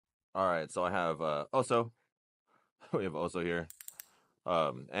All right, so I have Oso. We have Oso here.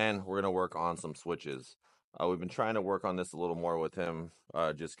 And we're gonna work on some switches. We've been trying to work on this a little more with him,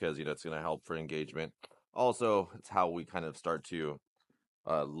 just because it's gonna help for engagement. Also, it's how we kind of start to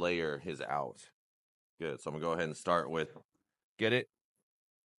layer his out. Good. So I'm gonna go ahead and start with get it.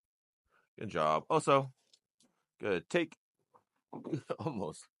 Good job. Also, good. Take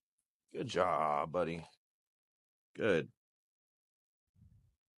almost. Good job, buddy. Good.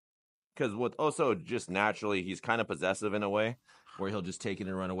 Because with Oso, just naturally, he's kind of possessive in a way where he'll just take it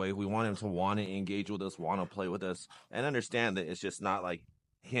and run away. We want him to want to engage with us, want to play with us, and understand that it's just not like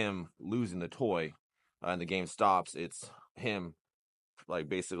him losing the toy and the game stops. It's him, like,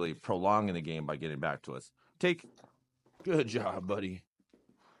 basically prolonging the game by getting back to us. Take. Good job, buddy.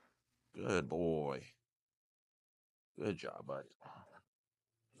 Good boy. Good job, buddy.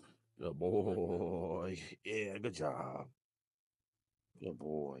 Good boy. Yeah, good job. Good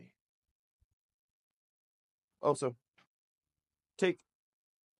boy. Also, take.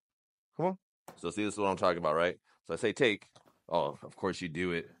 Come on. So see, this is what I'm talking about, right? So I say take. Oh, of course you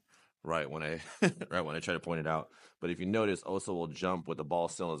do it right when I right when I try to point it out. But if you notice, Osa will jump with the ball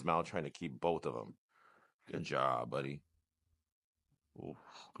still in his mouth, trying to keep both of them. Good job, buddy. Ooh,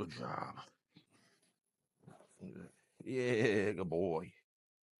 good job. Yeah, good boy.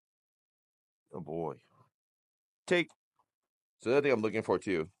 Good boy. Take. So the other thing I'm looking for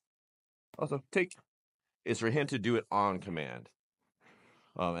too. Also, take is for him to do it on command,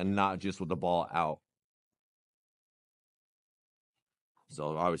 and not just with the ball out.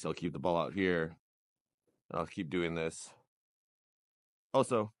 So obviously, I'll keep the ball out here. I'll keep doing this.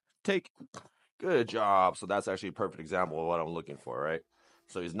 Also, take. Good job. So that's actually a perfect example of what I'm looking for, right?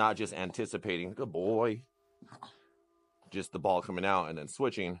 So he's not just anticipating, good boy, just the ball coming out and then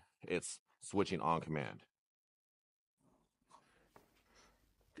switching. It's switching on command.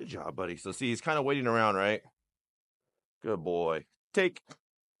 Good job, buddy. So see, he's kind of waiting around, right? Good boy. Take.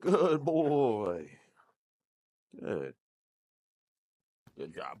 Good boy. Good.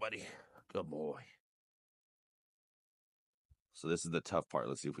 Good job, buddy. Good boy. So this is the tough part.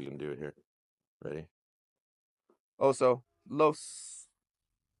 Let's see if we can do it here. Ready? Also, los.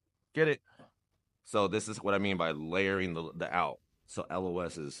 Get it? So this is what I mean by layering the out. So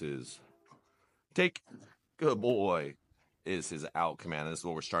LOS is his take. Good boy is his out command. This is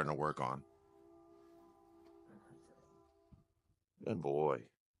what we're starting to work on. Good boy.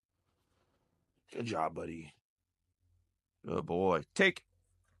 Good job, buddy. Good boy. Take.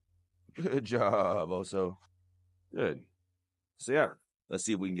 Good job, Oso. Good. So yeah, let's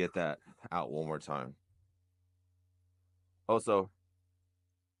see if we can get that out one more time. Oso.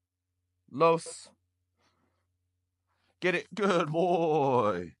 Los. Get it. Good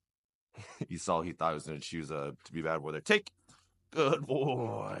boy. He saw he thought he was going to choose to be bad boy there. Take. Good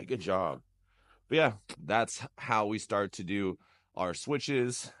boy. Good job. But yeah, that's how we start to do our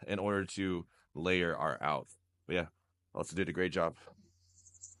switches in order to layer our out. But yeah, also did a great job.